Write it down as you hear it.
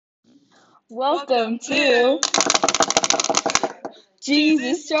Welcome to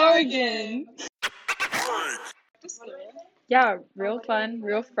Jesus Jargon. Yeah, real fun,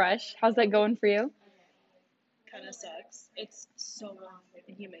 real fresh. How's that going for you? Kind of sucks. It's so hot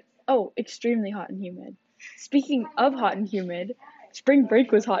and humid. Oh, extremely hot and humid. Speaking of hot and humid, spring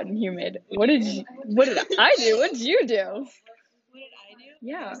break was hot and humid. What did I do? What did you do? What did I do?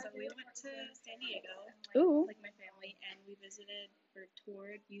 Yeah. So we went to San Diego, Ooh. like my family, and we visited or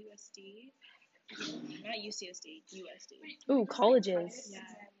toured USD. Not UCSD, USD. Ooh, colleges. Yeah.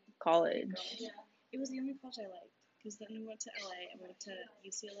 College. It was the only college I liked, because then we went to LA and we went to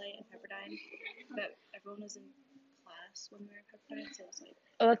UCLA and Pepperdine, but everyone was in class when we were at Pepperdine, so it was like,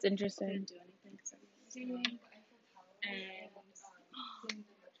 Oh, that's I interesting. didn't do anything because everyone was eating. And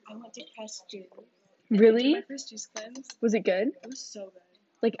I went to Press Juice. Really? My first juice cleanse. Was it good? It was so good.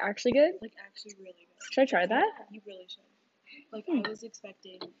 Like actually good? Like actually really good. Should I try that? You really should. Like I was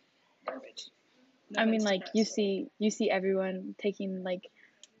expecting garbage. No I mean, offense to like Press. you see everyone taking like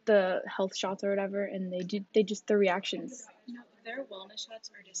the health shots or whatever, and they just the reactions. No, their wellness shots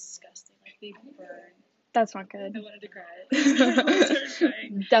are disgusting. Like they burn. That's not good. I wanted to cry. I started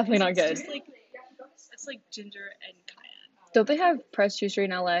crying. Definitely not good. It's like ginger and cayenne. Don't they have Press Juicery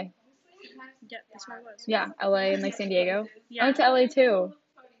in LA? Yeah, that's where I was. Yeah, LA and like San Diego. Yeah. I went to LA too.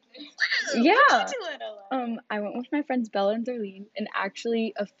 Yeah. What did you do in LA? I went with my friends Bella and Darlene, and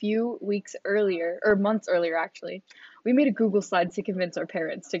actually a few weeks earlier, or months earlier actually, we made a Google slide to convince our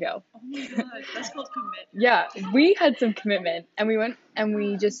parents to go. Oh my god, that's called commitment. Yeah, we had some commitment, and we went and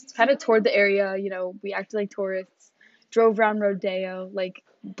we just kind of toured the area. You know, we acted like tourists, drove around Rodeo, like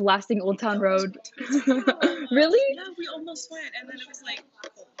blasting Old Town Road. Really? Yeah, we almost went, and then it was like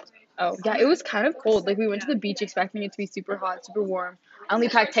cold. Oh, yeah, it was kind of cold. Like, we went to the beach expecting it to be super hot, super warm. I only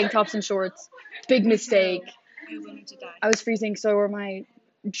packed tank tops and shorts. Big mistake. I wanted to die. I was freezing, so wore my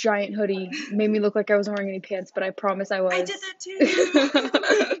giant hoodie. Made me look like I wasn't wearing any pants, but I promise I was. I did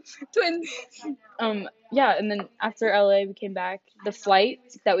that too. Twins. Yeah, and then after LA, we came back. The flight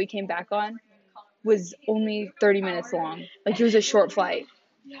that we came back on was only 30 minutes long. Like, it was a short flight.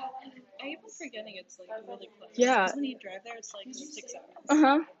 Yeah, I keep on forgetting it's like really close. Yeah. Because when you drive there, it's like 6 hours.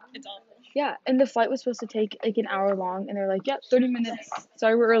 Uh-huh. It's awful. Yeah, and the flight was supposed to take like an hour long, and they're like, "Yep, 30 minutes.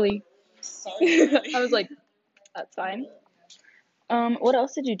 Sorry, we're early." Sorry. I was like, "That's fine." What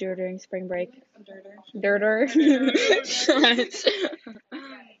else did you do during spring break? Dirter. Dirter.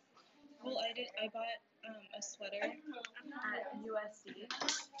 Well, I bought a sweater at USC,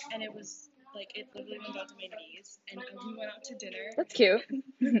 and it was like it literally went down to my knees, and we went out to dinner. That's cute.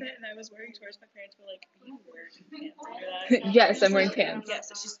 And I was wearing shorts. My parents were like, "Are you wearing pants under that?" Yes, I'm wearing pants.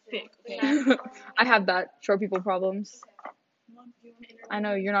 Yes, it's just thick. Okay. I have that short people problems. I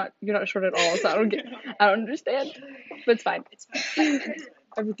know you're not short at all, so I don't understand. But it's fine. It's fine.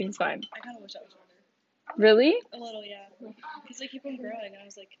 Everything's fine. I kind of wish I was shorter. Really? A little, yeah. Because I keep on growing, and I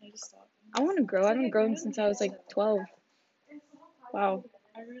was like, can I just stop? I want to grow. I haven't grown since I was like 12. Wow.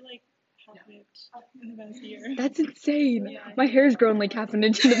 I grew like half an inch in the past year. That's insane. Yeah. My hair's grown like half an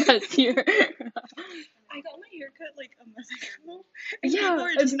inch in the past year. I got my hair cut like a month ago. And Yeah, people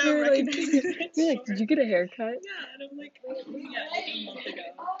are just now you're recognizing it. you're like, did you get a haircut? Yeah, and I'm like, yeah, like a month ago.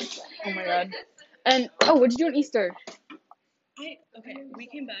 Oh my god. And what'd you do on Easter? Okay, we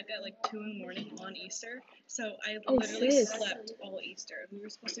came back at like 2 in the morning on Easter, so I Oh, literally sis. slept all Easter. We were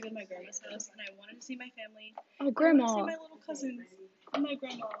supposed to go to my grandma's house, and I wanted to see my family. Oh, I wanted to grandma. see my little cousins and my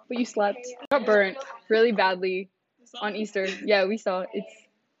grandma. But you slept. Got burnt really badly on Easter. Yeah, we saw. It's.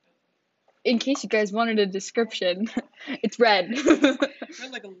 In case you guys wanted a description, it's red.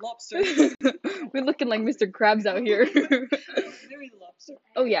 Red like a lobster. We're looking like Mr. Krabs out here. There is a lobster.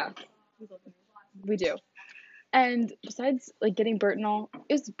 Oh yeah, We love them. we do. And besides like getting burnt and all,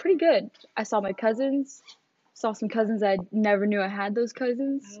 it was pretty good. I saw my cousins. Saw some cousins I never knew I had those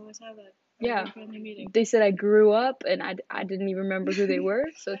cousins. I always have that. Yeah. Every family meeting. They said I grew up and I didn't even remember who they were.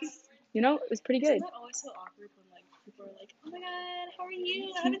 So it's it was pretty good. Isn't that always so awkward when like people are like, oh my god, how are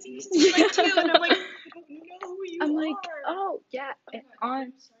you? I haven't seen you since you were like 2, and I'm like, I don't know who you I'm are. like, oh yeah,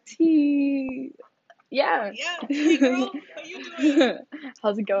 auntie. Yeah. Yeah, hey girl, how you doing?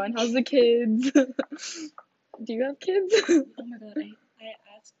 How's it going? How's the kids? Do you have kids? Oh my god,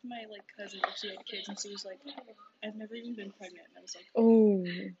 I asked my like cousin if she had kids, and she was like, I've never even been pregnant, and I was like, Oh,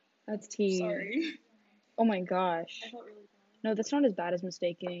 that's tea. sorry. Oh my gosh. I felt really bad. No, that's not as bad as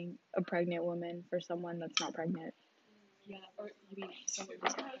mistaking a pregnant woman for someone that's not pregnant. Yeah, or you mean someone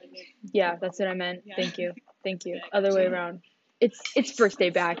who's not pregnant. Yeah, that's what I meant. Yeah. Thank you. Thank you. Okay. Other way around. It's first day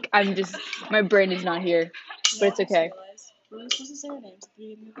back. My brain is not here. But it's okay. Were we supposed to say our names at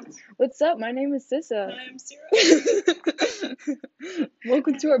the beginning of this? What's up? My name is Hi, Sissa. I'm Sarah.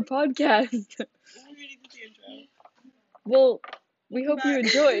 Welcome to our podcast. We already did the intro. Well, we hope you Bye.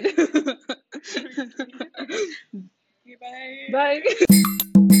 enjoyed. Okay, bye. Bye.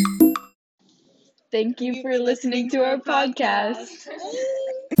 Thank you for listening to our podcast.